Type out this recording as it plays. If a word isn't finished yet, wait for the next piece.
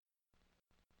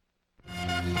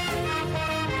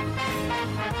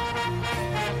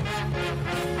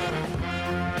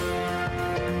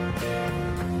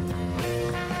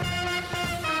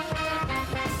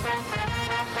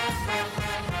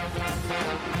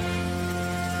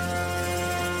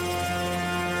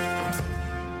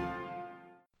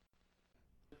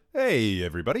Hey,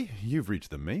 everybody. You've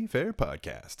reached the Mayfair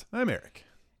Podcast. I'm Eric.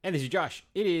 And this is Josh.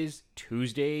 It is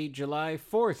Tuesday, July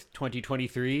 4th,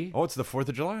 2023. Oh, it's the 4th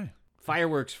of July.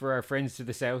 Fireworks for our friends to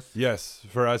the south. Yes,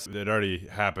 for us, it already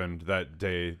happened that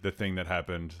day, the thing that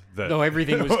happened. Though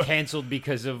everything was canceled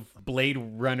because of Blade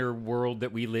Runner world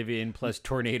that we live in, plus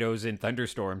tornadoes and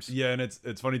thunderstorms. Yeah, and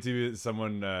it's funny too,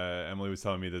 someone, Emily was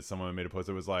telling me that someone made a post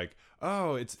that was like,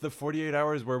 oh, it's the 48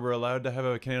 hours where we're allowed to have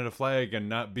a Canada flag and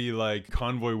not be like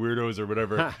convoy weirdos or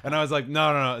whatever. And I was like,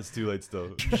 no, it's too late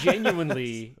still.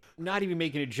 Genuinely, not even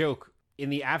making a joke,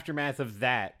 in the aftermath of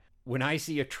that, when I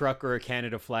see a truck or a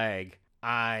Canada flag,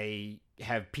 I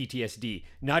have PTSD.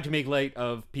 Not to make light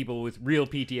of people with real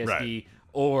PTSD Right.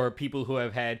 or people who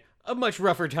have had a much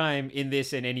rougher time in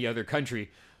this and any other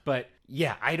country. But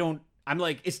yeah, I'm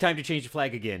like, it's time to change the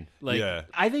flag again. Like, Yeah.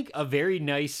 I think a very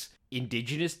nice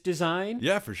indigenous design.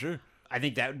 Yeah, for sure. I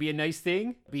think that would be a nice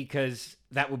thing because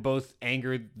that would both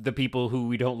anger the people who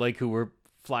we don't like who were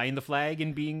flying the flag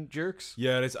and being jerks.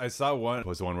 Yeah, I saw one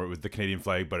post one where it was the Canadian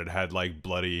flag, but it had like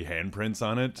bloody handprints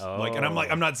on it. Like, and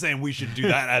I'm not saying we should do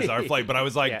that as our flag, but I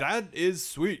was like, Yeah. that is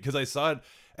sweet because I saw it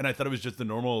and I thought it was just the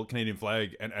normal Canadian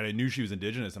flag, and I knew she was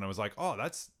Indigenous, and I was like, oh,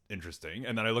 that's interesting.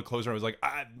 And then I looked closer, and I was like,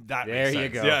 that There makes you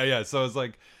sense. go. Yeah. So I was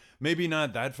like, maybe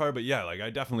not that far, but yeah, like I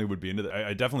definitely would be into that.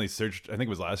 I definitely searched. I think it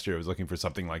was last year. I was looking for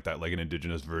something like that, like an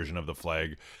Indigenous version of the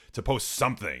flag to post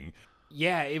something.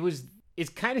 Yeah, it's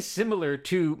kind of similar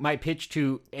to my pitch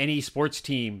to any sports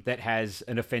team that has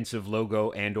an offensive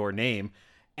logo and or name.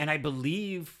 And I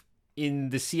believe in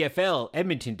the CFL,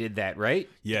 Edmonton did that, right?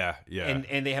 Yeah.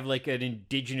 And they have like an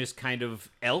indigenous kind of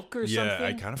elk or Yeah, something.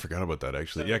 I kind of forgot about that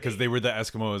actually. So Yeah, because they were the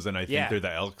Eskimos, and I think Yeah. they're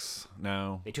the Elks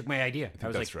now. They took my idea. I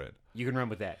was that's like, right. you can run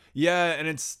with that. Yeah, and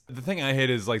it's the thing I hate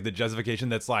is like the justification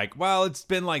that's like, well, it's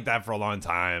been like that for a long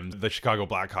time. The Chicago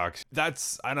Blackhawks,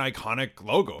 that's an iconic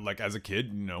logo. Like as a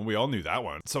kid, we all knew that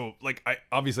one. So like, I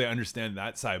obviously understand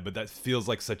that side, but that feels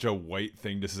like such a white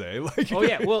thing to say. Like, Oh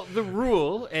yeah, well, the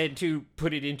rule, and to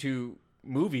put it into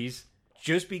movies,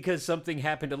 just because something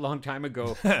happened a long time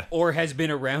ago or has been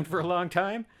around for a long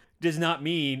time does not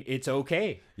mean it's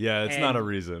okay. yeah, it's And not a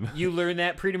reason. You learn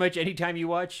that pretty much anytime you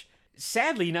watch,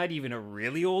 sadly, not even a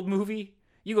really old movie.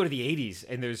 You go to the 80s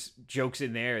and there's jokes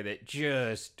in there that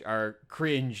just are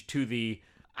cringe to the,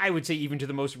 I would say, even to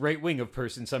the most right wing of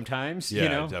person sometimes. Yeah, you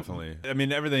know? definitely. I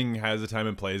mean, everything has a time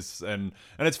and place, and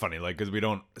it's funny, like, because we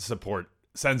don't support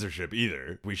censorship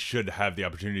either. We should have the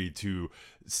opportunity to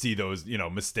see those,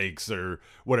 mistakes or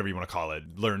whatever you want to call it,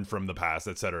 learn from the past,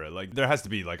 etc. Like, there has to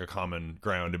be like a common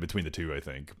ground in between the two, I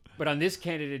think. But on this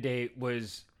Canada Day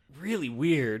was really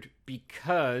weird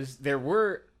because there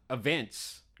were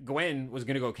events. Gwen was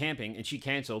going to go camping and she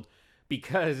canceled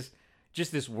because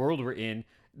just this world we're in,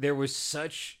 there was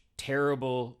such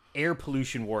terrible air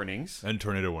pollution warnings And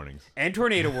tornado warnings. and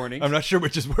tornado warnings. I'm not sure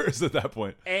which is worse at that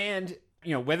point. And,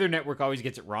 Weather Network always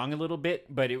gets it wrong a little bit,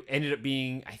 but it ended up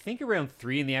being, I think, around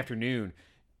 3 p.m,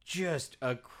 just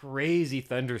a crazy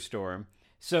thunderstorm.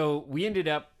 So we ended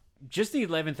up, just the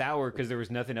 11th hour, because there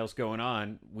was nothing else going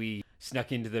on, we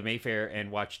snuck into the Mayfair and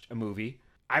watched a movie.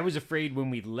 I was afraid when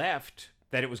we left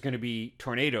that it was going to be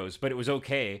tornadoes, but it was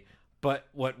okay. But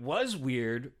what was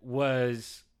weird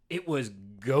was it was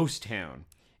ghost town.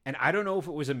 And I don't know if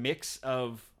it was a mix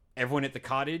of everyone at the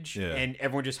cottage and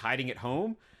everyone just hiding at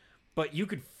home, but you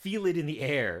could feel it in the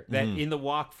air that in the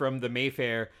walk from the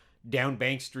Mayfair down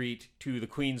Bank Street to the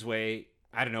Queensway,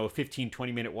 I don't know, a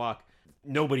 15-20 minute walk,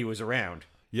 nobody was around.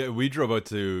 Yeah, we drove out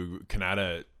to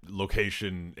Canada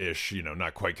location-ish,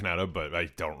 not quite Canada, but I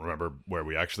don't remember where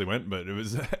we actually went, but it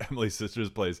was Emily's sister's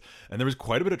place. And there was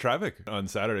quite a bit of traffic on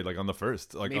Saturday, like on the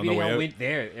 1st, like Maybe on the they way all out. went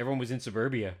there. Everyone was in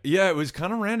suburbia. Yeah, it was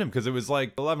kind of random because it was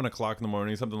like 11 o'clock in the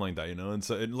morning, something like that, and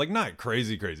so like not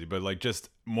crazy, but like just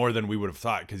more than we would have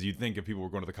thought, because you'd think if people were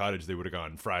going to the cottage, they would have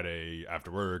gone Friday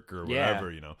after work or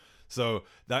whatever, So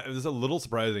that was a little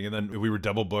surprising. And then we were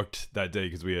double booked that day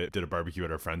because we did a barbecue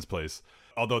at our friend's place.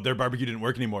 Although their barbecue didn't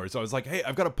work anymore. So I was like, hey,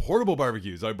 I've got a portable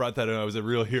barbecue. So I brought that in. I was a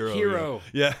real hero.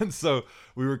 Yeah. And so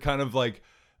we were kind of like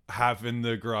half in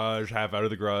the garage, half out of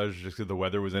the garage, just because the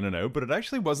weather was in and out. But it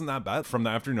actually wasn't that bad from the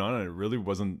afternoon on. And it really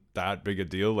wasn't that big a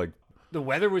deal. Like, the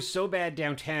weather was so bad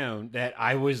downtown that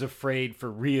I was afraid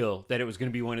for real that it was going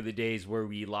to be one of the days where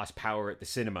we lost power at the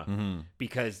cinema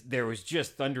because there was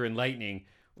just thunder and lightning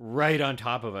right on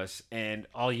top of us. And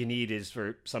all you need is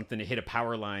for something to hit a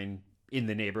power line in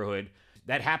the neighborhood.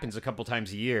 That happens a couple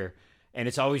times a year. And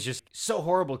it's always just so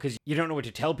horrible because you don't know what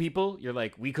to tell people. You're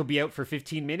like, we could be out for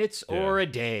 15 minutes or a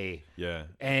day. Yeah.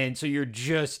 And so you're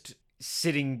just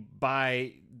sitting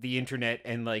by the internet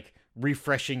and like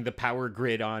refreshing the power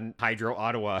grid on Hydro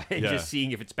Ottawa and just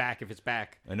seeing if it's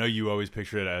back. I know you always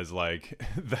picture it as like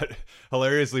that.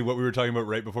 Hilariously, what we were talking about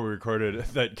right before we recorded,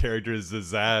 that character is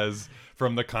Zaz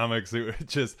from the comics. It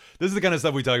just, this is the kind of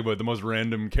stuff we talk about, the most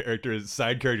random characters,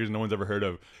 side characters no one's ever heard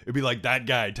of. It'd be like that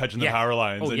guy touching the power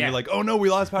lines, and you're like, oh no, we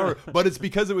lost power. But it's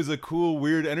because it was a cool,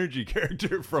 weird energy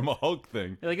character from a Hulk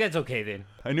thing. You're like, that's okay then.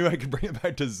 I knew I could bring it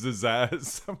back to Zaz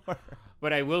somewhere.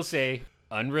 But I will say,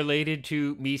 unrelated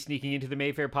to me sneaking into the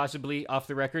Mayfair, possibly off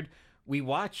the record, we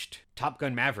watched Top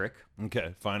Gun Maverick.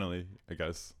 Okay, finally, I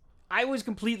guess. I was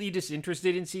completely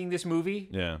disinterested in seeing this movie.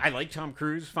 Yeah. I like Tom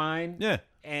Cruise fine. Yeah.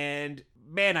 And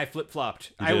man, I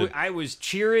flip-flopped. I was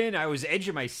cheering. I was edge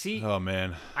of my seat. Oh,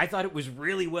 man. I thought it was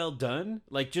really well done.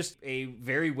 Like, just a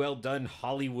very well done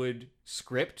Hollywood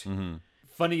script. Mm-hmm.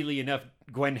 Funnily enough,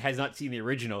 Gwen has not seen the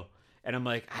original. And I'm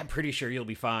like, I'm pretty sure you'll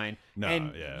be fine. No,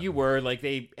 and you were. Like,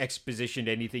 they expositioned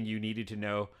anything you needed to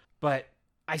know. But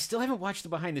I still haven't watched the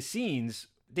behind the scenes.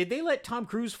 Did they let Tom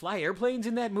Cruise fly airplanes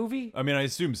in that movie? I mean, I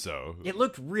assume so. It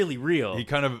looked really real. He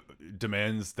kind of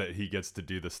demands that he gets to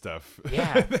do the stuff.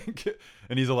 Yeah. I think.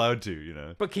 And he's allowed to, you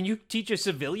know. But can you teach a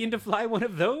civilian to fly one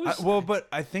of those? But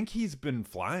I think he's been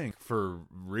flying for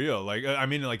real. Like, I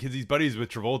mean, like, he's buddies with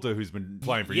Travolta, who's been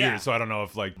flying for years. So I don't know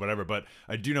if, like, whatever. But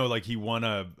I do know, like, he won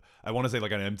I want to say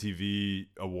like an MTV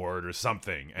award or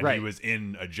something, and he was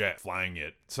in a jet flying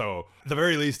it. So at the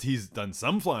very least, he's done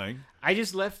some flying. I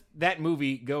just left that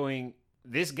movie going,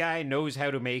 this guy knows how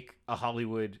to make a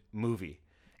Hollywood movie.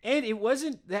 And it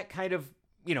wasn't that kind of,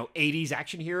 80s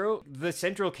action hero. The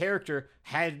central character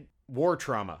had war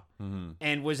trauma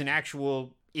and was an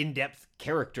actual in-depth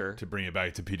character to bring it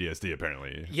back to PTSD.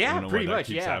 Apparently, yeah, pretty much.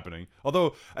 Keeps happening.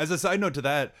 Although, as a side note to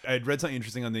that, I had read something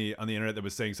interesting on the internet that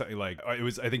was saying something like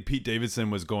I think Pete Davidson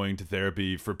was going to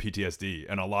therapy for PTSD,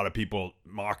 and a lot of people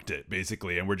mocked it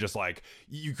basically, and were just like,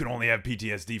 you can only have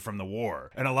PTSD from the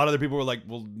war, and a lot of other people were like,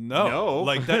 well, no.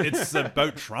 Like that, it's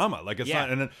about trauma. Like it's not,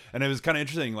 and it was kind of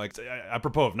interesting. Like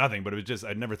apropos of nothing, but it was just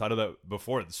I'd never thought of that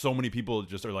before. So many people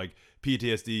just are like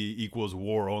PTSD equals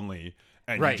war only.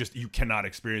 And you cannot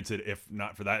experience it if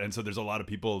not for that. And so there's a lot of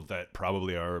people that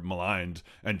probably are maligned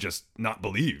and just not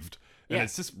believed. And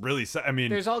it's just really sad. I mean,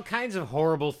 there's all kinds of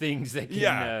horrible things that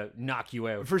can knock you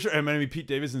out. For sure. I mean, Pete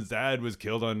Davidson's dad was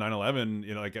killed on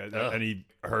 9/11, and he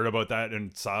heard about that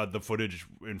and saw the footage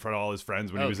in front of all his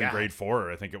friends when he was in grade 4,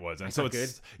 I think it was. And That's so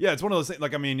it's one of those things.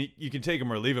 Like, I mean, you can take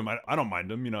him or leave him. I don't mind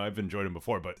him. I've enjoyed him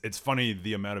before, but it's funny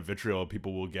the amount of vitriol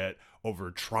people will get over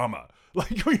trauma.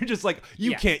 Like, when you're just like,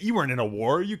 you weren't in a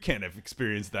war. You can't have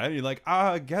experienced that. And you're like,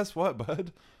 guess what,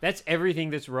 bud? That's everything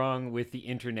that's wrong with the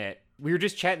internet. We were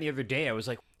just chatting the other day. I was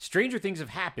like, stranger things have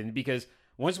happened because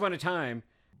once upon a time,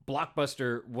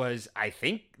 Blockbuster was, I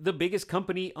think, the biggest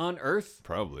company on earth.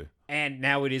 Probably. And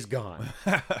now it is gone.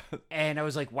 And I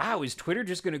was like, wow, is Twitter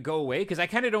just going to go away? Because I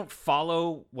kind of don't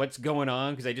follow what's going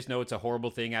on because I just know it's a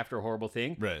horrible thing after a horrible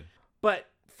thing. Right. But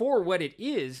for what it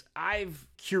is, I've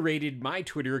curated my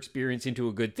Twitter experience into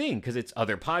a good thing because it's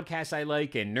other podcasts I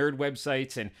like and nerd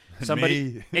websites and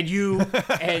somebody and you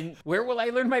and where will I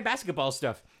learn my basketball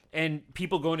stuff and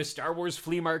people going to Star Wars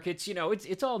flea markets.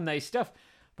 It's all nice stuff.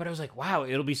 But I was like, wow,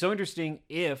 it'll be so interesting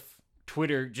if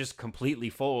Twitter just completely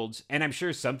folds, and I'm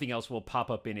sure something else will pop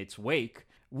up in its wake.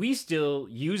 We still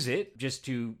use it just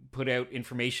to put out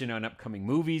information on upcoming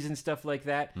movies and stuff like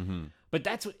that. Mm-hmm. But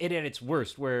that's it at its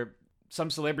worst, where some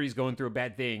celebrity's going through a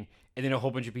bad thing, and then a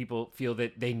whole bunch of people feel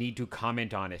that they need to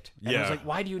comment on it. And I was like,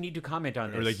 why do you need to comment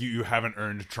on this? Or like you haven't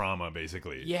earned trauma,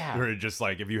 basically. Yeah. Or just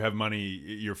like, if you have money,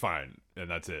 you're fine, and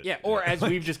that's it. Yeah, or as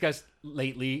we've discussed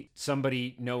lately,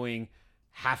 somebody knowing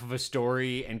half of a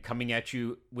story and coming at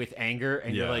you with anger,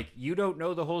 and you're like, you don't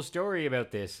know the whole story about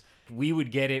this. We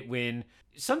would get it when,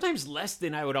 sometimes less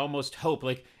than I would almost hope.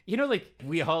 Like, like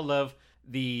we all love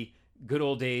the good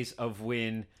old days of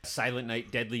when Silent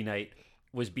Night, Deadly Night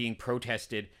was being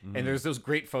protested. Mm-hmm. And there's those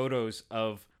great photos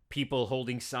of people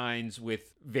holding signs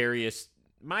with various,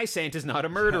 my Santa's not a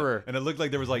murderer. And it looked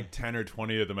like there was like 10 or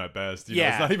 20 of them at best.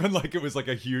 It's not even like it was like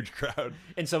a huge crowd.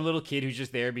 And some little kid who's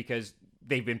just there because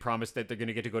they've been promised that they're going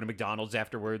to get to go to McDonald's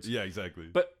afterwards. Yeah, exactly.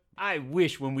 But I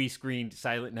wish when we screened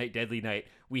Silent Night, Deadly Night,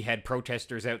 we had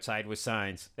protesters outside with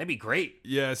signs. That'd be great.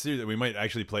 Yeah, seriously. We might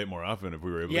actually play it more often if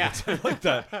we were able to get something like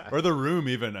that. Or The Room,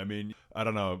 even. I mean, I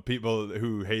don't know. People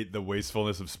who hate the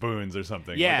wastefulness of spoons or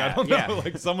something. Yeah, I don't know.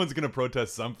 Like, someone's going to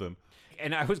protest something.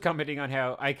 And I was commenting on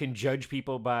how I can judge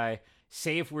people by,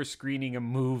 say, if we're screening a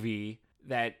movie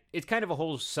that it's kind of a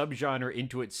whole subgenre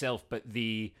into itself, but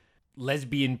the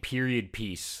lesbian period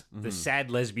piece, the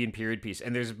sad lesbian period piece.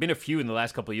 And there's been a few in the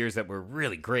last couple of years that were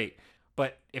really great.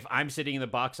 But if I'm sitting in the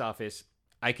box office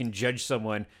I can judge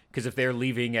someone because if they're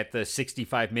leaving at the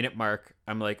 65-minute mark,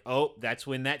 I'm like, oh, that's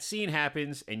when that scene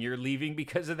happens, and you're leaving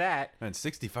because of that. Man,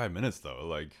 65 minutes though.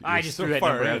 Like I just threw that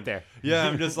number out there. Yeah,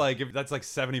 I'm just like, if that's like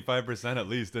 75% at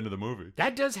least into the movie.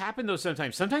 That does happen though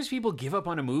sometimes. Sometimes people give up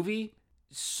on a movie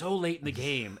so late in the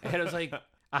game. And I was like,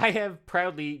 I have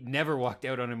proudly never walked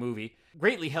out on a movie.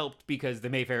 Greatly helped because the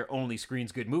Mayfair only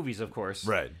screens good movies, of course.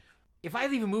 Right. If I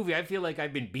leave a movie, I feel like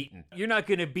I've been beaten. You're not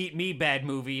going to beat me, bad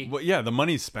movie. Well, yeah, the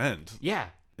money's spent. Yeah.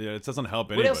 Yeah, it doesn't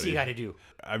help anybody. What else you got to do?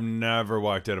 I've never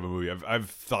walked out of a movie. I've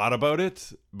thought about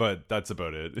it, but that's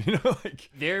about it. You know,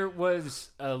 like there was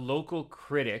a local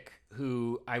critic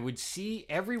who I would see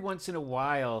every once in a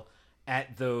while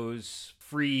at those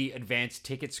free advanced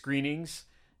ticket screenings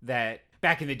that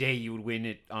back in the day you would win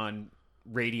it on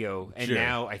radio, and Sure.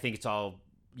 now I think it's all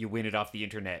you win it off the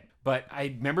internet. But I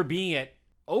remember being at,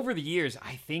 over the years,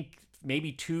 I think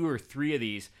maybe 2 or 3 of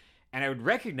these, and I would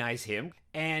recognize him,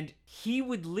 and he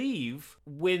would leave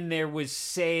when there was,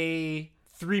 say,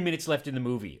 3 minutes left in the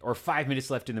movie or 5 minutes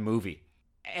left in the movie.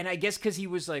 And I guess because he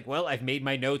was like, well, I've made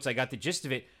my notes, I got the gist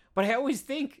of it. But I always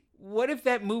think, what if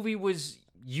that movie was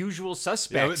Usual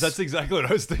Suspects? yeah, that's exactly what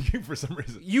I was thinking for some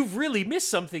reason. You've really missed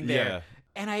something there. Yeah.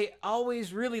 And I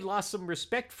always really lost some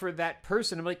respect for that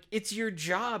person. I'm like, it's your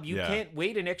job. You Yeah. can't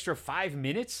wait an extra 5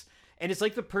 minutes. And it's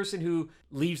like the person who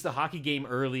leaves the hockey game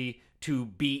early to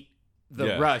beat the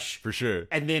Yeah, rush. for sure.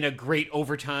 And then a great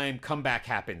overtime comeback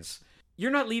happens.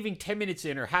 You're not leaving 10 minutes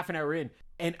in or half an hour in.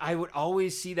 And I would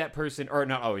always see that person, or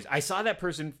not always, I saw that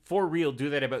person for real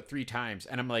do that about 3 times.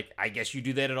 And I'm like, I guess you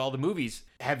do that at all the movies.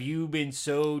 Have you been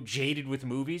so jaded with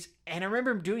movies? And I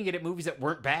remember him doing it at movies that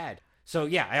weren't bad. So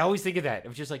yeah, I always think of that. It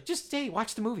was just like, just stay,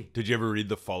 watch the movie. Did you ever read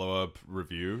the follow-up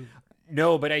review?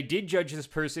 No, but I did judge this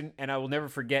person, and I will never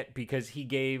forget because he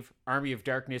gave Army of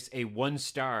Darkness a 1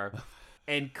 star,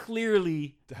 and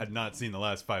clearly Had not seen the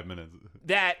last 5 minutes.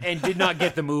 that and did not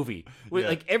get the movie. With Yeah.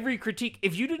 like every critique,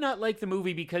 if you do not like the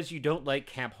movie because you don't like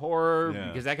camp horror, Yeah.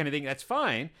 because that kind of thing, that's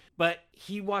fine. But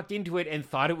he walked into it and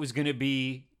thought it was going to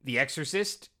be The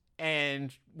Exorcist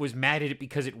and was mad at it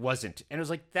because it wasn't. And I was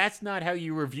like, that's not how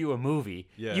you review a movie.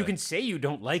 Yeah. You can say you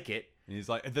don't like it. And he's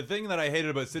like, the thing that I hated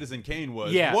about Citizen Kane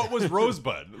was, Yeah. what was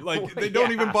Rosebud? Like, they don't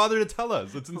Yeah. even bother to tell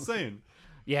us. It's insane.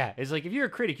 Yeah, it's like if you're a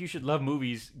critic, you should love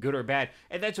movies, good or bad.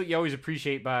 And that's what you always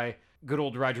appreciate by good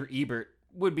old Roger Ebert.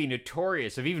 Would be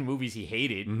notorious of even movies he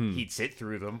hated, he'd sit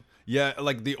through them. Yeah,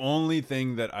 like the only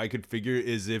thing that I could figure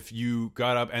is if you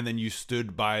got up and then you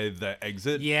stood by the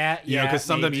exit. Yeah, You know, yeah, because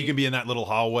sometimes maybe. you can be in that little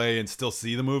hallway and still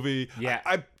see the movie. Yeah.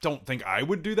 I don't think I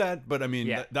would do that, but I mean,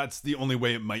 Yeah. that's the only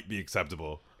way it might be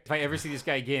acceptable. If I ever see this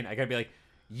guy again, I gotta be like,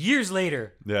 years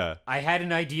later, Yeah. I had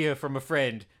an idea from a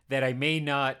friend that I may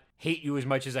not hate you as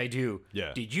much as I do.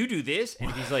 Yeah. Did you do this? And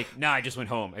if he's like, nah, I just went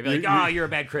home. I'd be like, You're- you're a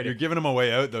bad You're critic. giving him a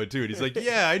way out, though, too. And he's like,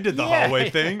 yeah, I did the Yeah,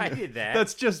 hallway thing. I did that.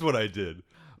 That's just what I did.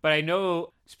 But I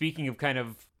know, speaking of kind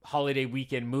of holiday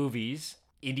weekend movies,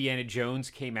 Indiana Jones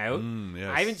came out. Yes.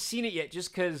 I haven't seen it yet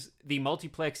just because the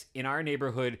multiplex in our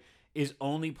neighborhood is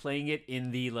only playing it in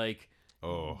the like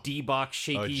Oh. D-box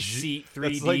shaky seat 3D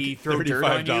That's like throw dirt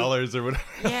on you. $35 or whatever.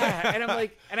 Yeah, and I'm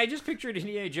like, and I just pictured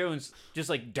Indiana Jones just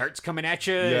like darts coming at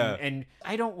you, Yeah. and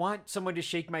I don't want someone to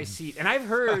shake my seat. And I've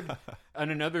heard on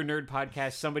another nerd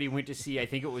podcast somebody went to see, I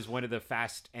think it was one of the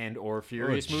Fast and or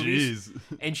Furious movies,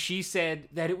 jeez. and she said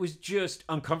that it was just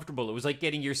uncomfortable. It was like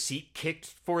getting your seat kicked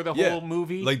for the Yeah, whole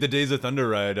movie. Like the Days of Thunder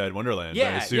ride at Wonderland, I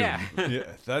Yeah, assume. yeah. Yeah,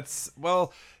 that's,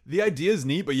 well, the idea is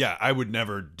neat, but yeah, I would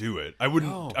never do it. I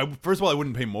wouldn't, No. first of all, I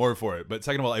wouldn't pay more for it, but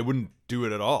second of all, I wouldn't do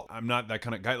it at all. I'm not that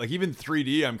kind of guy. Like even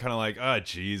 3D, I'm kind of like,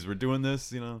 geez, we're doing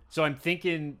this, you know? So I'm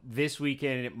thinking this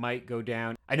weekend it might go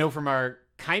down. I know from our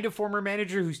kind of former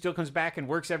manager who still comes back and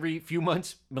works every few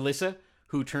months, Melissa,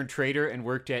 who turned trader and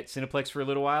worked at Cineplex for a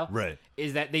little while, Right.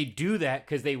 is that they do that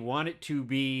because they want it to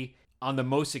be on the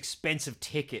most expensive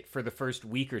ticket for the first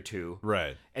week or two.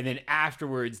 Right. And then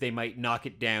afterwards, they might knock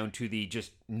it down to the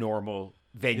just normal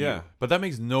venue. Yeah, but that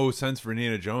makes no sense for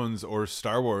Indiana Jones or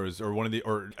Star Wars or one of the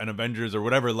or an Avengers or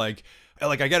whatever. Like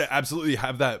I gotta absolutely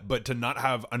have that, but to not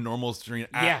have a normal screen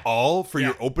at Yeah. all for Yeah.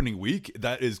 your opening week,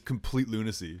 that is complete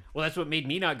lunacy. Well, that's what made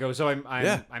me not go. So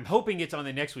Yeah. I'm hoping it's on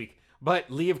the next week. But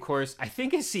Lee, of course, I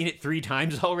think has seen it 3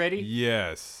 times already.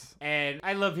 Yes. And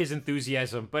I love his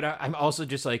enthusiasm, but I'm also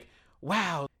just like,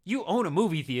 wow, you own a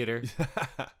movie theater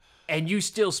and you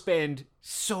still spend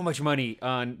so much money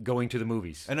on going to the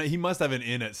movies. And he must have an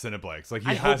in at Cineplex. Like he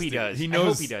I hope has he to. does. He I knows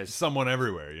hope he does. someone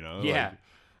everywhere. You know. Yeah.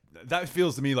 Like, that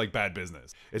feels to me like bad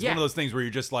business. It's Yeah. one of those things where you're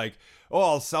just like, oh,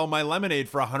 I'll sell my lemonade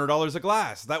for $100 a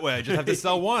glass. That way, I just have to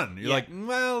sell one. You're Yeah. like,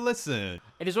 well, listen.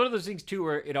 And it's one of those things, too,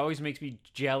 where it always makes me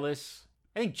jealous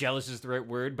I think jealous is the right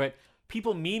word, but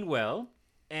people mean well.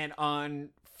 And on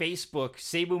Facebook,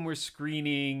 say when we're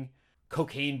screening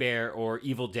Cocaine Bear or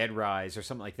Evil Dead Rise or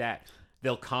something like that,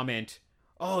 they'll comment,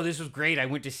 "Oh, this was great. I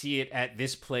went to see it at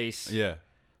this place." Yeah.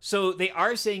 So they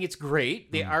are saying it's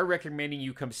great. They are recommending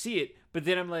you come see it. But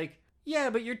then I'm like,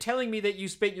 yeah, but you're telling me that you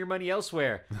spent your money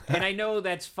elsewhere. And I know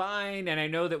that's fine. And I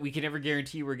know that we can never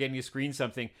guarantee we're getting to screen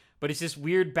something. But it's this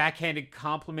weird backhanded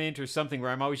compliment or something where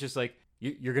I'm always just like,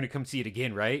 you're going to come see it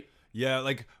again, right? Yeah,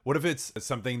 like, what if it's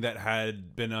something that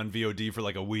had been on VOD for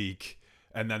like a week,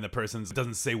 and then the person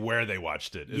doesn't say where they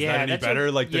watched it? Is that any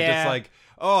better? Like, they're just like,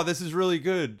 oh, this is really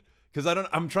good. Because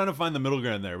I'm trying to find the middle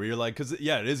ground there, where you're like, because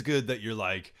yeah, it is good that you're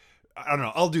like, I don't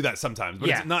know, I'll do that sometimes, but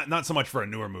it's not so much for a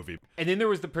newer movie. And then there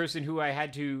was the person who I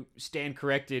had to stand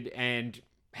corrected and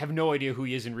have no idea who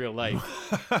he is in real life.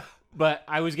 But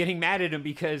I was getting mad at him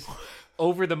because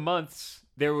over the months,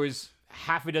 there was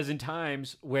half a dozen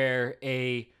times where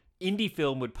a indie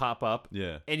film would pop up,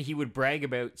 and he would brag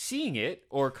about seeing it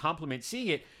or compliment seeing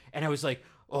it, and I was like,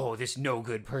 oh, this no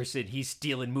good person, he's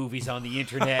stealing movies on the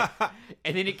internet.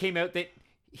 And then it came out that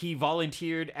he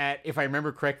volunteered at, if I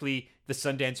remember correctly, the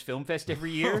Sundance Film Fest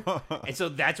every year, and so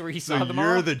that's where he saw them all.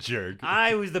 You're the jerk.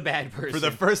 I was the bad person for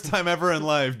the first time ever in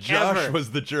life. Josh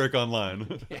was the jerk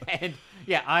online. And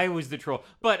yeah, I was the troll,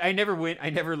 but I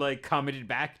never like commented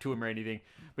back to him or anything.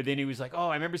 But then he was like, oh,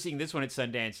 I remember seeing this one at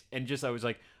Sundance, and I was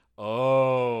like,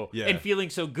 oh, yeah. And feeling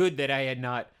so good that I had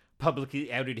not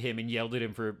publicly outed him and yelled at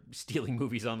him for stealing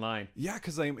movies online. Yeah,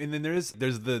 because and then there's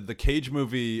the Cage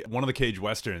movie, one of the Cage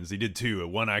westerns. He did two.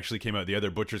 One actually came out. The other,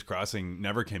 Butcher's Crossing,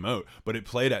 never came out, but it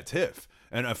played at TIFF.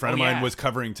 And a friend of mine was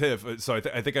covering TIFF, so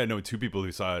I think I know two people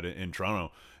who saw it in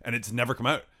Toronto, and it's never come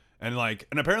out. And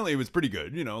apparently it was pretty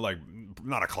good, like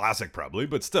not a classic probably,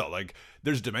 but still, like,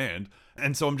 there's demand.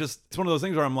 And so it's one of those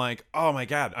things where I'm like, oh my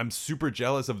God, I'm super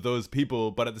jealous of those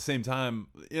people. But at the same time,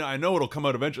 I know it'll come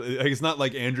out eventually. Like, it's not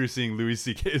like Andrew seeing Louis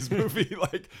C.K.'s movie,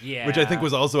 which I think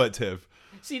was also at TIFF.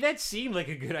 See, that seemed like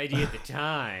a good idea at the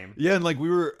time. Yeah, and we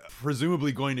were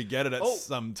presumably going to get it at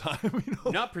some time.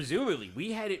 Not presumably.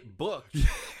 We had it booked.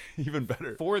 Even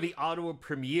better. For the Ottawa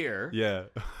premiere. Yeah.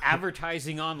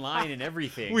 Advertising online and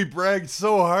everything. We bragged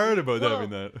so hard about having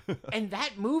that. And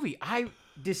that movie, I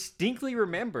distinctly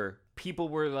remember people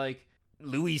were like,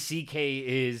 Louis C.K.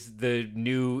 is the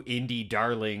new indie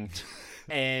darling.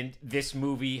 And this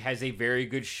movie has a very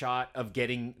good shot of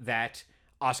getting that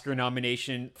Oscar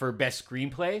nomination for Best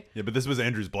Screenplay. Yeah, but this was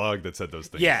Andrew's blog that said those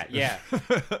things. Yeah.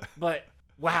 But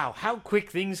wow, how quick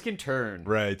things can turn.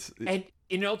 Right. And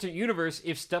in an alternate universe,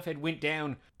 if stuff had went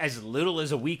down as little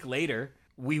as a week later,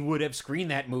 we would have screened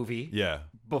that movie. Yeah.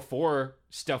 Before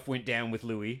stuff went down with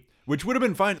Louis. Which would have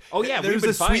been fine. Oh, yeah. There's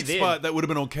a sweet spot that would have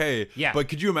been okay. Yeah. But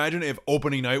could you imagine if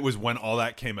opening night was when all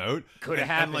that came out? Could have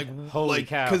happened. Holy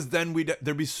cow. Because then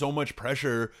there'd be so much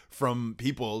pressure from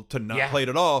people to not play it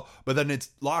at all. But then it's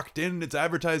locked in, it's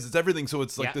advertised, it's everything. So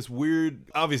it's like this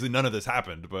weird. Obviously, none of this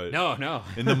happened. But no.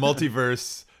 In the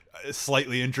multiverse, a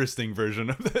slightly interesting version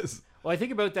of this. Well, I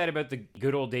think about the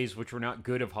good old days, which were not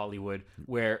good of Hollywood,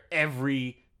 where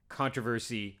every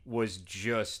controversy was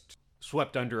just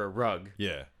swept under a rug.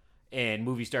 Yeah. And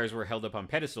movie stars were held up on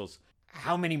pedestals.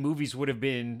 How many movies would have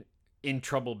been in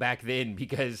trouble back then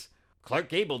because Clark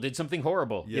Gable did something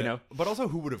horrible, But also,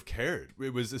 who would have cared?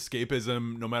 It was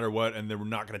escapism no matter what, and they were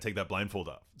not going to take that blindfold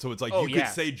off. So it's like, could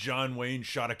say John Wayne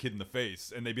shot a kid in the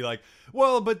face, and they'd be like,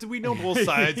 well, but do we know both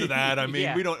sides of that? I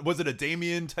mean, we don't. Was it a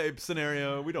Damien type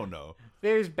scenario? We don't know.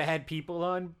 There's bad people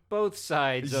on both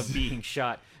sides of being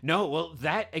shot. No, well,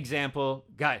 that example,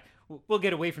 God, we'll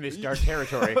get away from this dark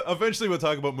territory. Eventually, we'll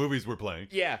talk about movies we're playing.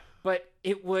 Yeah, but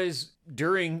it was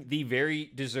during the very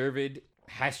deserved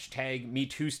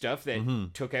 #MeToo stuff that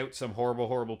took out some horrible,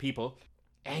 horrible people.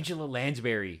 Angela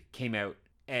Lansbury came out,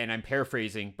 and I'm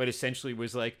paraphrasing, but essentially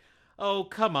was like, oh,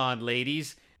 come on,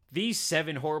 ladies. These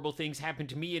 7 horrible things happened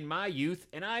to me in my youth,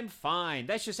 and I'm fine.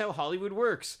 That's just how Hollywood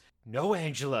works. No,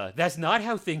 Angela, that's not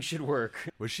how things should work.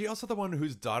 Was she also the one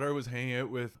whose daughter was hanging out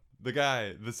with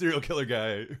the serial killer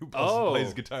guy who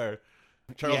plays guitar?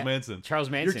 Charles Manson. Charles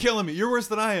Manson. You're killing me. You're worse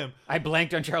than I am. I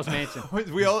blanked on Charles Manson.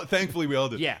 Thankfully we all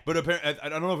did. Yeah. But apparently, I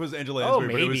don't know if it was Angela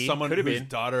Lansbury, but it was someone whose been.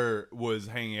 daughter was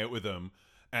hanging out with him,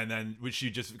 and then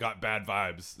she just got bad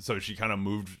vibes, so she kind of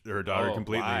moved her daughter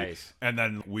completely. Wise. And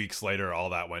then weeks later, all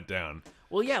that went down.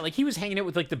 Well, yeah, he was hanging out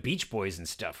with the Beach Boys and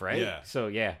stuff, right? Yeah. So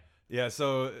yeah. Yeah,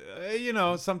 so,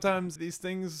 sometimes these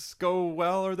things go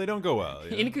well or they don't go well.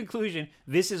 In conclusion,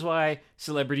 this is why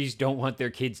celebrities don't want their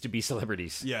kids to be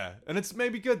celebrities. Yeah, and it's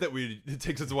maybe good that it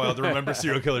takes us a while to remember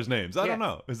serial killers' names. I don't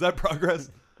know. Is that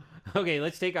progress? Okay,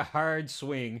 let's take a hard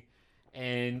swing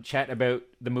and chat about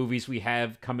the movies we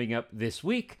have coming up this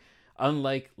week.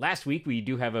 Unlike last week, we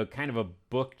do have a kind of a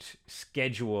booked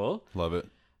schedule. Love it.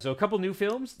 So a couple new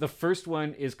films. The first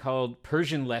one is called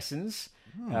Persian Lessons,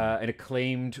 an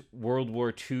acclaimed World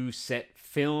War II set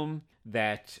film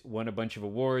that won a bunch of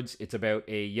awards. It's about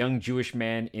a young Jewish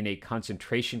man in a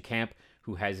concentration camp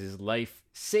who has his life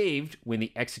saved when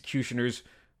the executioners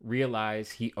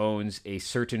realize he owns a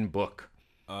certain book.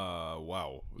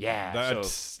 Wow. Yeah.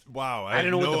 That's wow. I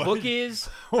don't know what the book is.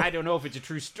 I don't know if it's a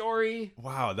true story.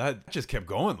 Wow, that just kept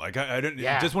going. Like I didn't.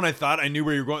 Yeah. Just when I thought I knew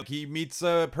where you're going, he meets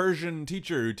a Persian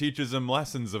teacher who teaches him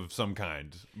lessons of some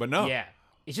kind. But no. Yeah.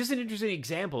 It's just an interesting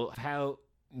example of how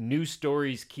new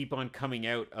stories keep on coming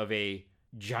out of a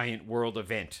giant world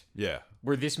event. Yeah.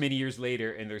 We're this many years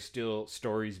later and there's still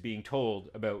stories being told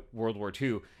about World War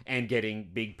II and getting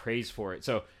big praise for it.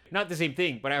 So not the same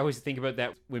thing, but I always think about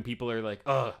that when people are like,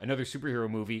 oh, another superhero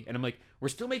movie. And I'm like, we're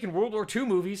still making World War II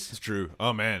movies. It's true.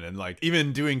 Oh man, and like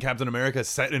even doing Captain America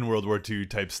set in World War II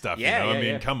type stuff. Yeah, you know? yeah, I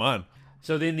mean, yeah. come on.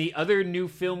 So then the other new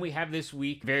film we have this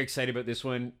week, very excited about this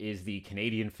one, is the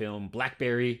Canadian film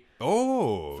Blackberry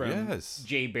Oh, from yes.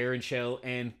 Jay Baruchel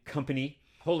and Company.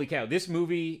 Holy cow, this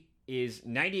movie is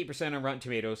 98% on Rotten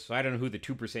Tomatoes, so I don't know who the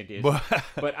 2% is.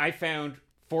 But I found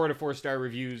 4 out of 4 star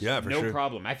reviews. Yeah, for no sure.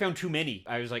 problem. I found too many.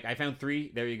 I was like, I found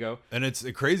 3. There you go. And it's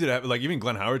crazy to have, like, even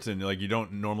Glenn Howerton, like, you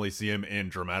don't normally see him in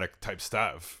dramatic type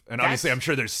stuff. And obviously, That's- I'm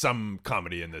sure there's some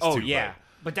comedy in this, Oh, too. yeah.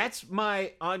 But that's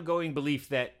my ongoing belief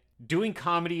that doing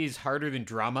comedy is harder than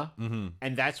drama. Mm-hmm.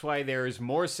 And that's why there is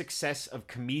more success of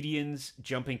comedians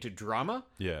jumping to drama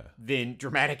Yeah. than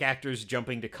dramatic actors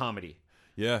jumping to comedy.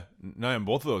 Yeah. No, and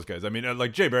both of those guys. I mean,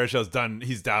 like, Jay Baruchel's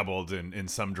he's dabbled in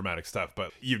some dramatic stuff,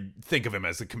 but you think of him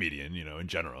as a comedian, you know, in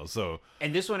general. So,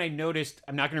 And this one I noticed,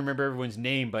 I'm not going to remember everyone's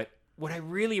name, but what I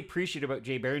really appreciate about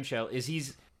Jay Baruchel is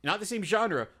he's not the same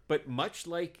genre, but much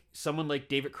like someone like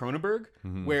David Cronenberg,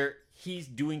 where he's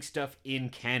doing stuff in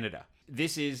Canada.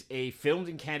 This is a filmed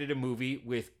in Canada movie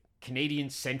with Canadian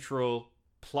central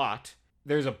plot.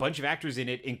 There's a bunch of actors in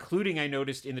it, including, I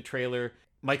noticed in the trailer,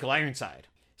 Michael Ironside.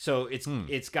 So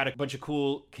it's got a bunch of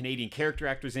cool Canadian character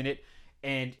actors in it.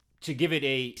 And to give it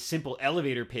a simple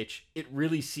elevator pitch, it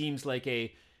really seems like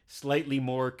a slightly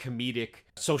more comedic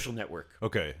Social Network.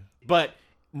 okay. But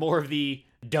more of the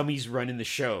dummies running the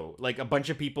show. Like a bunch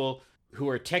of people who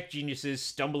are tech geniuses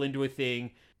stumble into a thing,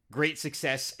 great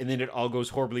success, and then it all goes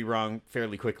horribly wrong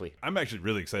fairly quickly. I'm actually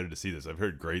really excited to see this. I've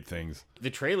heard great things. The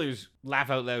trailers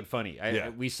laugh out loud funny. Yeah.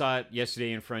 We saw it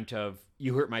yesterday in front of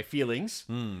You Hurt My Feelings,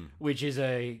 which is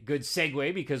a good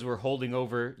segue because we're holding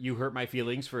over You Hurt My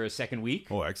Feelings for a second week.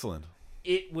 Oh, excellent.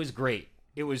 It was great.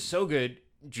 It was so good.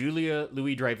 Julia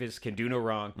Louis-Dreyfus can do no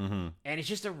wrong. Mm-hmm. And it's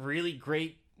just a really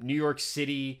great New York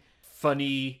City,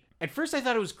 funny. At first I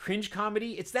thought it was cringe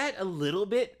comedy. It's that a little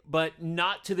bit, but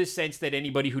not to the sense that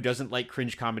anybody who doesn't like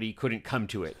cringe comedy couldn't come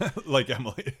to it. Like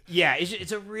Emily. Yeah,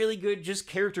 it's a really good just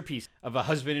character piece of a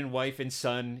husband and wife and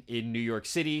son in New York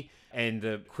City. And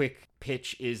the quick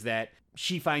pitch is that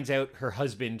she finds out her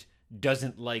husband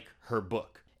doesn't like her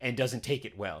book and doesn't take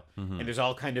it well. And there's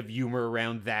all kind of humor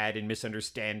around that and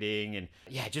misunderstanding. And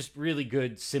yeah, just really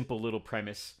good, simple little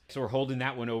premise. So we're holding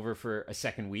that one over for a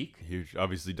second week. Huge.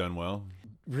 Obviously done well.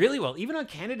 Really well. Even on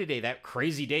Canada Day, that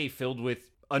crazy day filled with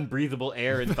unbreathable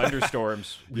air and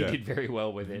thunderstorms, we Yeah. did very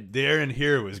well with it. The air in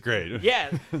here was great.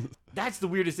 Yeah, that's the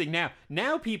weirdest thing now.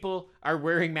 Now people are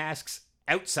wearing masks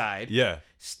outside, Yeah.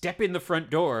 step in the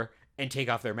front door, and take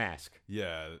off their mask.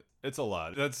 Yeah. It's a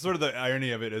lot. That's sort of the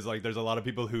irony of it is like there's a lot of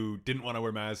people who didn't want to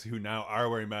wear masks who now are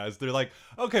wearing masks. They're like,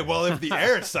 okay, well, if the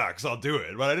air sucks, I'll do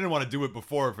it. But I didn't want to do it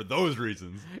before for those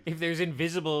reasons. If there's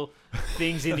invisible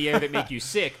things in the air that make you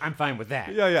sick, I'm fine with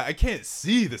that. Yeah. I can't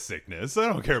see the sickness. I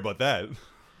don't care about that.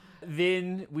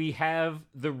 Then we have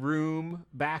The Room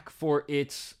back for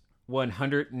its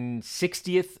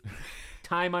 160th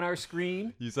time on our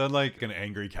screen. You sound like an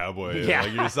angry cowboy. Yeah.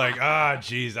 Like you're just like,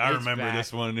 geez, I It's remember back.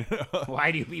 this one.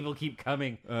 Why do people keep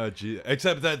coming? Gee.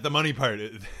 Except that the money part.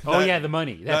 Oh yeah, the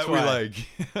money. That's that why. we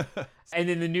like. And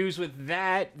then the news with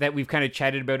that we've kind of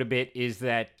chatted about a bit is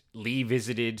that Lee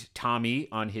visited Tommy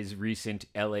on his recent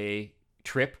LA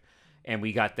trip, and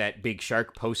we got that big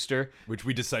shark poster. Which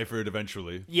we deciphered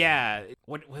eventually. Yeah,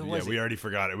 what was Yeah, it? we already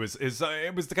forgot. It was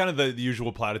the kind of the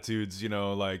usual platitudes, you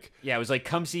know, like Yeah, it was like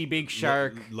come see big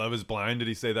shark. Love is blind. Did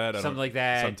he say that? Something like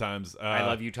that. Sometimes. I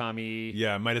love you, Tommy.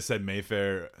 Yeah, might have said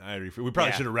Mayfair. We probably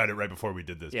Yeah. should have read it right before we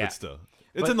did this, Yeah. but still.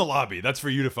 It's But- in the lobby. That's for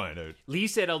you to find out. Lee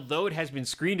said although it has been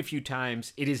screened a few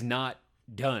times, it is not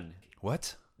done.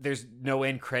 What? There's no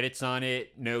end credits on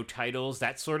it, no titles,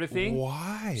 that sort of thing.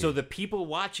 Why? So the people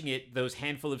watching it, those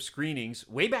handful of screenings,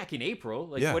 way back in April,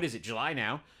 like what is it, July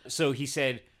now? So he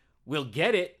said, we'll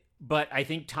get it, but I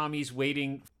think Tommy's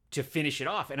waiting to finish it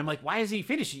off. And I'm like, why hasn't he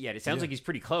finished it yet? It sounds like he's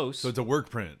pretty close. So it's a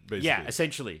work print, basically. Yeah,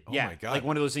 essentially. Oh my God. Like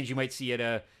one of those things you might see at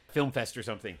a film fest or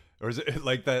something. Or is it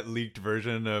like that leaked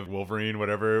version of Wolverine,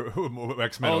 whatever,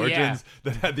 X-Men Oh, Origins,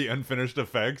 that had the unfinished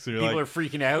effects? And you're People like, are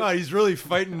freaking out. oh, he's really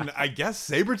fighting, I guess,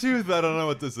 Sabretooth? I don't know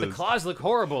what this The is. claws look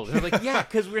horrible. They're like, yeah,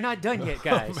 because we're not done yet,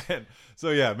 guys. Oh, man.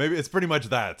 So yeah, maybe it's pretty much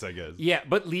that, I guess. Yeah,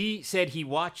 but Lee said he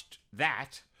watched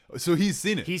that. So he's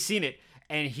seen it. He's seen it.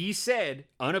 And he said,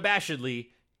 unabashedly,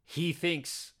 he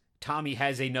thinks Tommy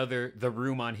has another The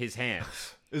Room on his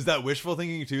hands. Is that wishful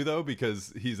thinking too, though,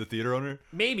 because he's a theater owner?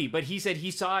 Maybe, but he said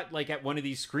he saw it like at one of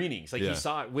these screenings. Like he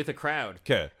saw it with a crowd.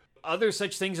 Okay. Other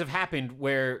such things have happened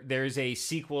where there's a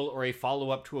sequel or a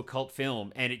follow-up to a cult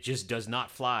film and it just does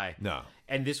not fly. No.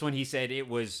 And this one, he said it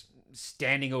was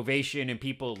standing ovation and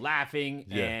people laughing.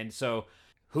 Yeah. And so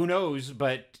who knows,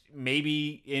 but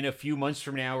maybe in a few months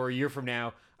from now or a year from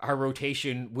now, our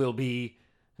rotation will be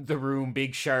The Room,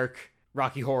 Big Shark,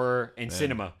 Rocky Horror, and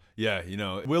cinema. Yeah,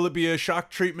 will it be a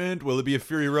Shock Treatment? Will it be a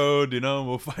Fury Road?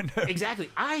 We'll find out. Exactly.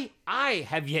 I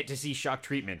have yet to see Shock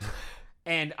Treatment,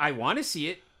 and I want to see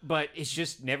it, but it's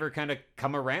just never kind of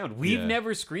come around. We've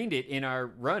never screened it in our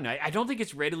run. I don't think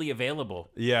it's readily available.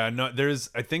 Yeah, no,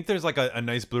 I think there's like a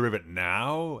nice Blu-ray of it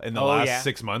now in the last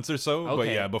 6 months or so. Okay.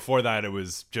 But yeah, before that it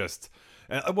was just...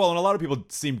 Well, and a lot of people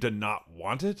seem to not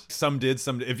want it. Some did.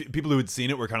 If people who had seen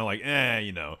it were kind of like,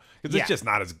 because it's just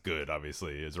not as good,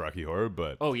 obviously, as Rocky Horror.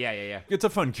 But it's a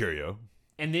fun curio.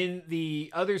 And then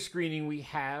the other screening we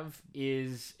have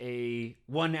is a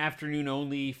one afternoon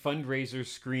only fundraiser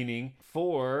screening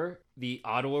for the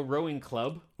Ottawa Rowing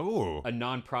Club, a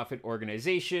nonprofit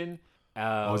organization.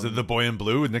 Was it The Boy in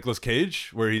Blue with Nicolas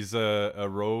Cage, where he's a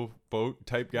rowboat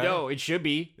type guy? No, it should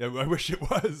be. I wish it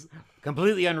was.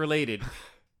 Completely unrelated.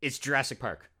 It's Jurassic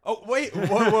Park. Oh, wait.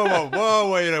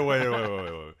 Whoa,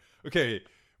 wait. Okay,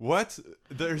 what?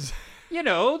 There's...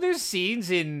 there's scenes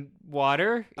in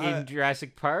water in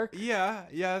Jurassic Park. Yeah,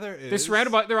 there is. They're surrounded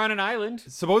by, they're on an island.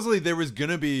 Supposedly there was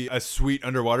gonna be a sweet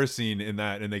underwater scene in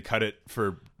that, and they cut it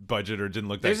for budget or didn't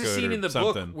look that good. There's a scene in the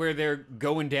book where they're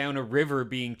going down a river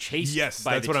being chased by the T-Rex. Yes,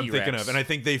 that's what I'm thinking of. And I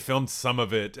think they filmed some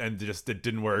of it and just it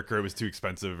didn't work or it was too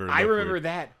expensive. I remember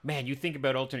that. Man, you think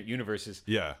about alternate universes.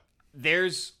 Yeah.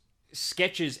 There's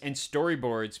sketches and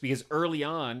storyboards because early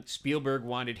on, Spielberg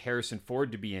wanted Harrison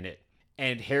Ford to be in it.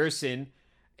 And Harrison,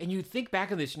 and you think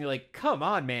back on this and you're like, come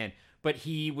on, man. But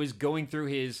he was going through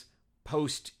his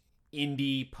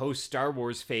post-indie, post-Star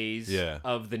Wars phase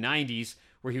of the 90s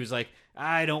where he was like,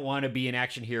 I don't want to be an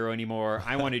action hero anymore.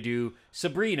 I want to do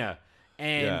Sabrina.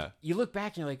 And you look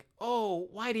back and you're like, oh,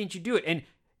 why didn't you do it? And,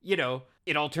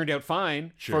 it all turned out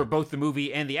fine for both the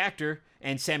movie and the actor.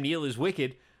 And Sam Neill is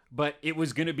wicked. But it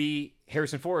was going to be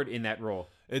Harrison Ford in that role.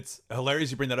 It's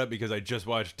hilarious you bring that up because I just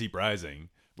watched Deep Rising,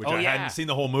 which I hadn't seen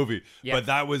the whole movie, but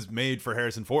that was made for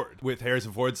Harrison Ford. With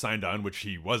Harrison Ford signed on, which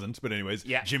he wasn't, but anyways,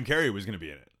 Jim Carrey was going to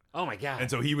be in it. Oh my God. And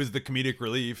so he was the comedic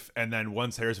relief, and then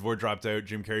once Harrison Ford dropped out,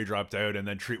 Jim Carrey dropped out, and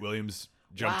then Treat Williams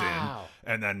jumped in.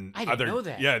 And then I didn't know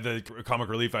that. Yeah, the comic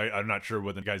relief, I'm not sure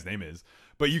what the guy's name is,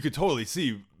 but you could totally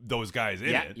see those guys in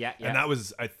it. Yeah. And that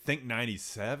was, I think,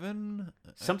 97?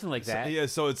 Something like that. Yeah,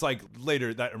 so it's like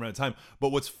later that amount of time.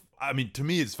 But to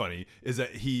me, it's funny is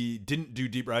that he didn't do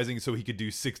Deep Rising so he could do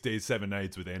 6 Days, 7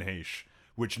 Nights with Anne Heche,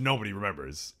 which nobody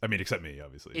remembers. I mean, except me,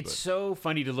 obviously. It's so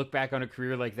funny to look back on a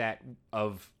career like that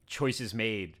of choices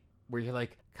made where you're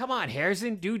like, come on,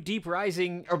 Harrison, do Deep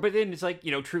Rising. But then it's like,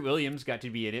 Treat Williams got to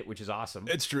be in it, which is awesome.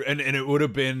 It's true. And it would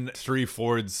have been 3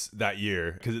 Fords that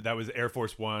year because that was Air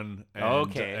Force One.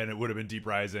 And it would have been Deep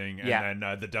Rising. And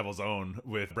then The Devil's Own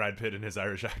with Brad Pitt and his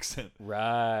Irish accent.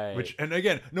 Right. And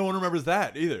again, no one remembers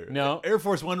that either. No. Air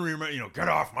Force One, remember, get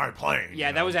off my plane.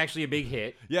 Yeah, that was actually a big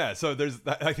hit. Yeah, so there's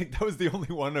that. I think that was the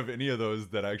only one of any of those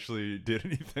that actually did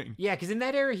anything. Yeah, because in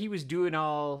that era, he was doing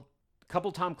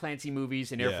couple Tom Clancy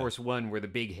movies and Air Force One were the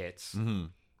big hits. Mm-hmm.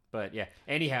 But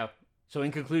anyhow, so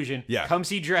in conclusion, Yeah. come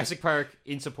see Jurassic Park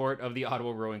in support of the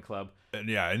Ottawa Rowing Club. And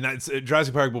that's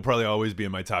Jurassic Park will probably always be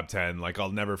in my top 10. Like, I'll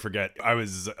never forget. I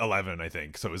was 11, I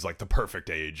think, so it was like the perfect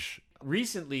age.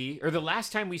 Recently, or the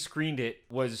last time we screened it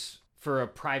was for a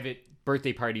private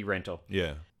birthday party rental.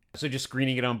 Yeah. So just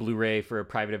screening it on Blu-ray for a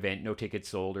private event, no tickets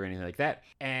sold or anything like that.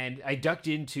 And I ducked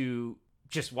in to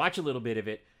just watch a little bit of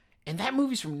it. And that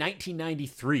movie's from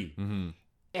 1993. Mm-hmm.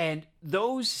 And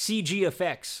those CG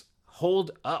effects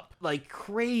hold up like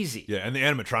crazy. Yeah, and the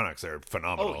animatronics are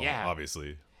phenomenal, Oh, yeah.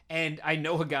 obviously. And I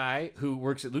know a guy who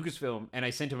works at Lucasfilm, and I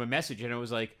sent him a message, and I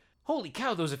was like, holy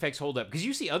cow, those effects hold up. Because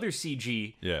you see other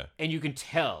CG, and you can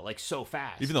tell, like, so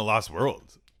fast. Even The Lost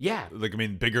World. Yeah. Like, I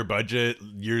mean, bigger budget,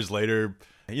 years later.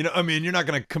 You know, I mean, you're not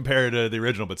going to compare it to the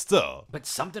original, but still. But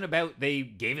something about they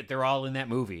gave it their all in that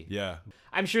movie. Yeah.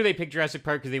 I'm sure they picked Jurassic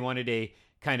Park because they wanted a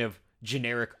kind of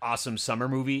generic, awesome summer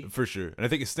movie. For sure. And I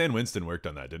think Stan Winston worked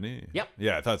on that, didn't he? Yep.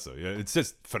 Yeah, I thought so. Yeah, it's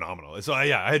just phenomenal. So,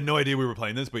 yeah, I had no idea we were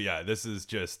playing this, but yeah, this is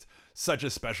just such a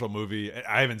special movie.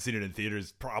 I haven't seen it in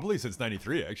theaters probably since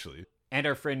 93, actually. And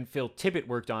our friend Phil Tippett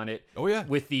worked on it. Oh, yeah.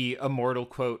 With the immortal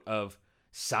quote of,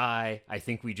 "Sigh, I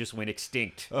think we just went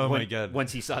extinct." Oh, my God.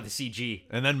 Once he saw the CG.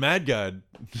 And then Mad God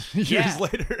years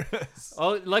later.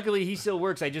 Oh, luckily he still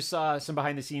works. I just saw some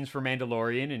behind the scenes for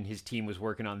Mandalorian, and his team was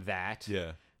working on that.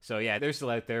 Yeah. So, yeah, they're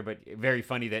still out there, but very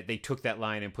funny that they took that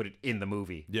line and put it in the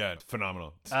movie. Yeah,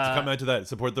 phenomenal. To come out to that,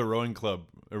 support the rowing club.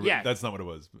 Yeah. That's not what it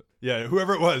was. But yeah,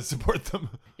 whoever it was, support them.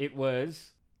 It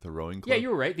was... The rowing club? Yeah, you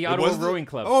were right. The Ottawa Rowing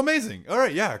Club. Oh, amazing. All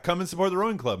right, yeah, come and support the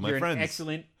rowing club, my You're friends. An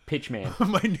excellent pitch man.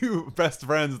 My new best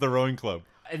friends, the rowing club.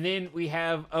 And then we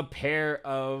have a pair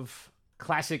of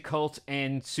classic cult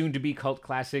and soon-to-be cult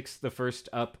classics. The first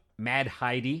up, Mad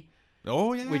Heidi.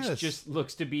 Oh, yeah. Which just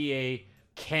looks to be a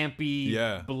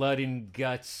campy, blood and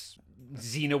guts,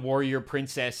 Xena warrior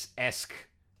princess-esque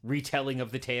retelling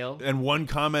of the tale. And one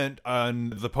comment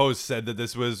on the post said that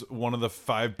this was one of the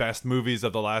 5 best movies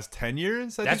of the last 10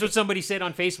 years. That's what somebody said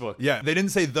on Facebook. Yeah, they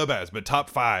didn't say the best, but top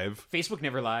 5. Facebook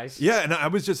never lies. Yeah, and I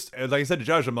was just, like I said to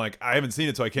Josh, I'm like, I haven't seen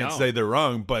it, so I can't say they're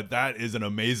wrong, but that is an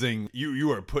amazing,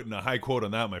 you are putting a high quote on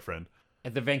that, my friend.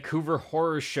 At the Vancouver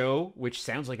Horror Show, which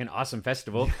sounds like an awesome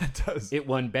festival. Yeah, it does. It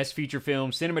won Best Feature Film,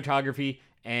 Cinematography,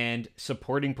 and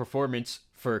Supporting Performance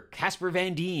for Casper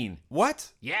Van Dien.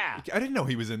 What? Yeah. I didn't know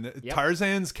he was in this. Yep.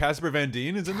 Tarzan's Casper Van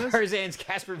Dien is in this? Tarzan's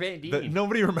Casper Van Dien.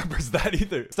 Nobody remembers that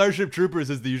either. Starship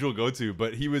Troopers is the usual go-to,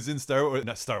 but he was in Star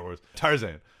Wars.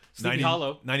 Tarzan. Sleepy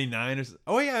Hollow. 99 or so.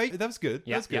 Oh, yeah, that was good.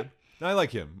 Yep, That's good. Yep. I like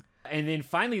him. And then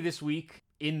finally this week,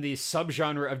 in the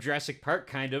subgenre of Jurassic Park,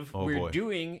 kind of, we're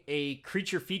doing a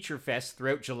Creature Feature Fest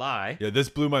throughout July. Yeah, this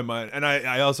blew my mind. And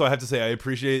I also have to say, I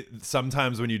appreciate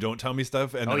sometimes when you don't tell me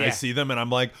stuff and then I see them and I'm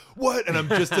like, what? And I'm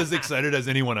just as excited as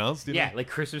anyone else. You know? Like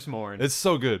Christmas morn. It's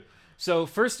so good. So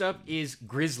first up is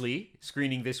Grizzly,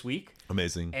 screening this week.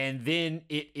 Amazing. And then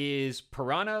it is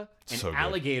Piranha and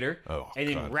Alligator. Oh, and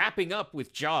then wrapping up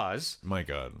with Jaws. My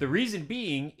God. The reason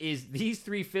being is these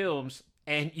 3 films,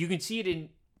 and you can see it in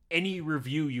any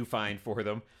review you find for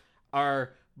them,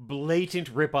 are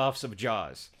blatant ripoffs of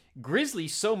Jaws. Grizzly,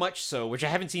 so much so, which I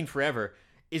haven't seen forever,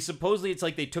 is supposedly it's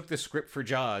like they took the script for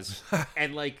Jaws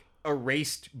and like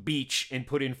erased beach and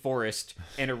put in forest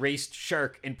and erased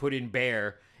shark and put in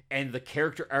bear, and the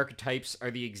character archetypes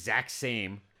are the exact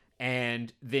same.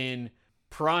 And then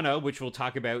Piranha, which we'll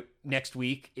talk about next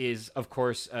week, is of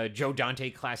course a Joe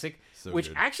Dante classic,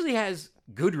 which actually has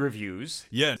good reviews.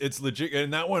 Yeah, it's legit.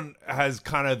 And that one has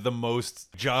kind of the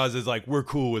most, Jaws is like, we're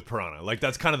cool with Piranha. Like,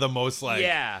 that's kind of the most, like,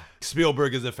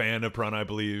 Spielberg is a fan of Piranha, I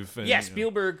believe. And,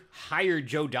 Spielberg hired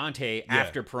Joe Dante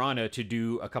after Piranha to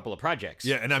do a couple of projects.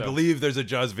 Yeah, and I believe there's a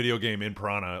Jaws video game in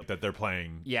Piranha that they're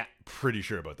playing. Yeah. Pretty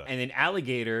sure about that. And then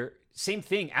Alligator, same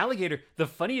thing. Alligator, the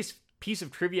funniest piece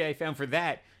of trivia I found for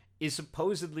that is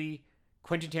supposedly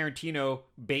Quentin Tarantino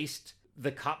based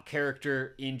the cop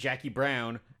character in Jackie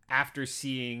Brown after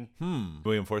seeing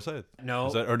William Forsythe.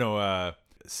 No.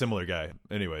 Similar guy.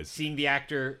 Anyways, seeing the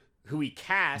actor who he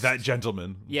cast, that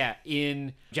gentleman,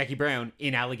 in Jackie Brown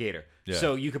in Alligator.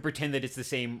 So you could pretend that it's the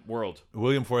same world.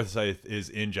 William Forsythe is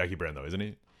in Jackie Brown though, isn't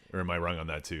he? Or am I wrong on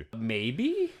that too?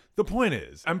 Maybe. The point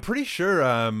is, I'm pretty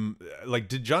sure,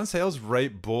 did John Sayles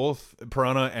write both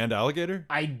Piranha and Alligator?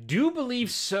 I do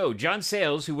believe so. John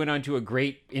Sayles, who went on to a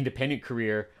great independent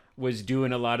career, was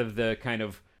doing a lot of the kind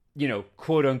of,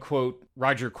 quote unquote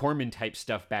Roger Corman type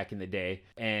stuff back in the day.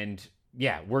 And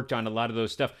worked on a lot of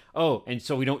those stuff. Oh, and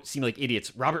so we don't seem like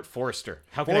idiots. Robert Forster.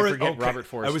 How can I forget Robert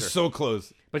Forster? I was so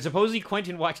close. But supposedly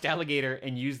Quentin watched Alligator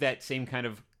and used that same kind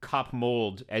of cop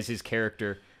mold as his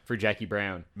character for Jackie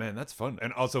Brown. Man, that's fun.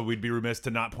 And also, we'd be remiss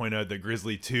to not point out that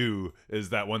Grizzly 2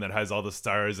 is that one that has all the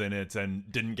stars in it and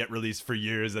didn't get released for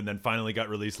years and then finally got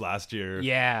released last year.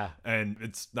 Yeah. And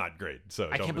it's not great. So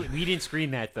I can't believe we didn't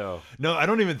screen that, though. No, I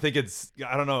don't even think it's,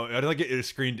 I don't know. I don't think it is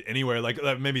screened anywhere, like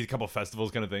maybe a couple festivals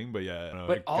kind of thing, but yeah. I don't know,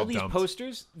 but all these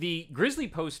posters, the Grizzly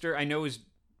poster I know is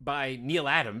by Neil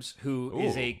Adams, who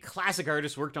is a classic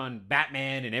artist, worked on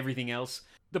Batman and everything else.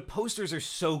 The posters are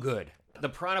so good. The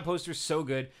Piranha poster's so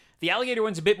good. The Alligator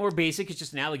one's a bit more basic. It's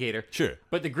just an alligator. Sure.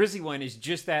 But the Grizzly one is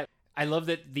just that I love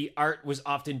that the art was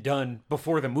often done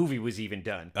before the movie was even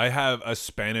done. I have a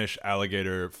Spanish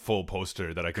alligator full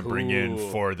poster that I could bring in Cool.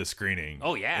 for the screening.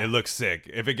 Oh, yeah. It looks sick.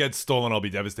 If it gets stolen, I'll be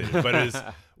devastated. But it is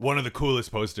one of the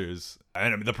coolest posters.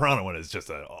 And I mean, the Piranha one is just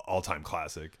an all-time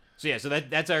classic. So yeah, so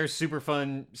that's our super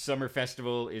fun summer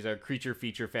festival, is our creature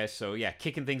feature fest. So yeah,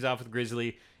 kicking things off with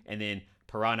Grizzly, and then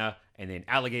Piranha, and then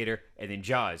Alligator, and then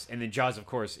Jaws. And then Jaws, of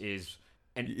course, is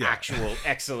an actual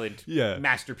excellent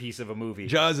masterpiece of a movie.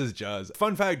 Jaws is Jaws.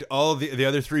 Fun fact, all the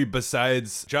other three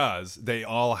besides Jaws, they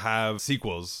all have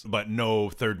sequels, but no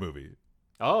third movie.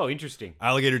 Oh, interesting.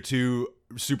 Alligator 2,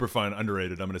 super fun,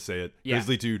 underrated, I'm going to say it. Yeah.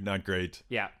 Grizzly 2, not great.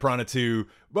 Yeah. Piranha 2,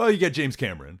 well, you get James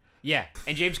Cameron. Yeah,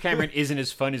 and James Cameron isn't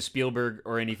as fun as Spielberg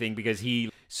or anything because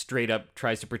he straight up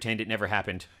tries to pretend it never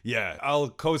happened. Yeah, I'll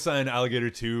co-sign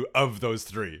Alligator 2 of those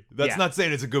three. That's not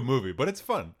saying it's a good movie, but it's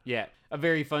fun. Yeah, a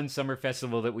very fun summer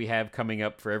festival that we have coming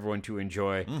up for everyone to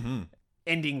enjoy. Mm-hmm.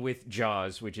 Ending with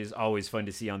Jaws, which is always fun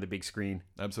to see on the big screen.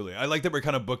 Absolutely. I like that we're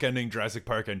kind of bookending Jurassic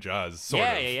Park and Jaws, sort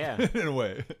of. Yeah. In a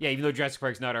way. Yeah, even though Jurassic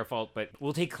Park's not our fault, but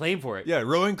we'll take claim for it. Yeah,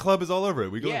 Rowing Club is all over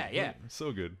it. We go. Yeah.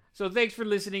 So good. So thanks for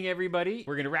listening, everybody.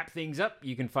 We're going to wrap things up.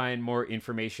 You can find more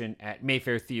information at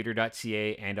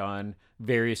mayfairtheatre.ca and on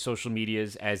various social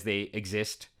medias as they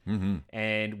exist. Mm-hmm.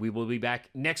 And we will be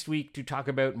back next week to talk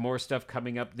about more stuff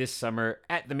coming up this summer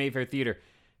at the Mayfair Theatre.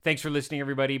 Thanks for listening,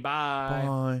 everybody. Bye.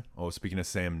 Bye. Oh, speaking of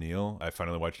Sam Neill, I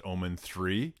finally watched Omen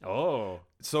 3. Oh.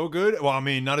 So good. Well, I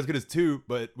mean, not as good as 2,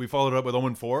 but we followed it up with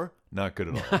Omen 4. Not good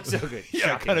at all. Not so good. Yeah,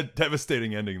 Shocking. kind of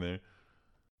devastating ending there.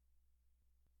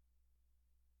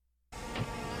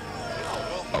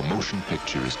 A motion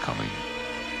picture is coming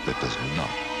that does not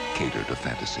cater to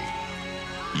fantasy.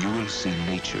 You will see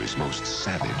nature's most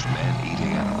savage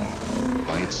man-eating animal.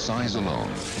 By its size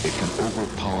alone, it can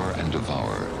overpower and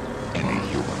devour any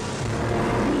human.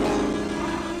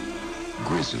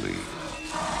 Grizzly,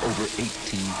 over 18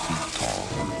 feet tall,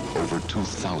 over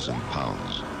 2,000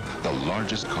 pounds, the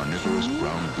largest carnivorous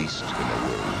ground beast in the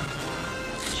world.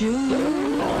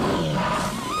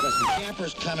 Because when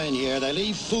campers come in here, they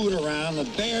leave food around, the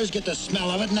bears get the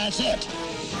smell of it, and that's it.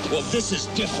 Well, this is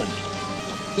different.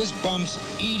 This bump's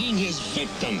eating his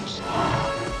victims.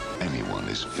 Anyone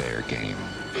is fair game,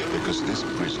 because this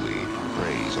grizzly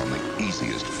preys on the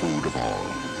easiest food of all,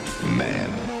 man.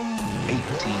 18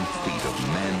 feet of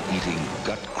man-eating,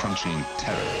 gut-crunching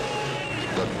terror.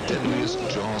 The deadliest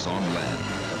jaws on land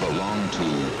belong to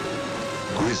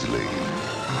Grizzly.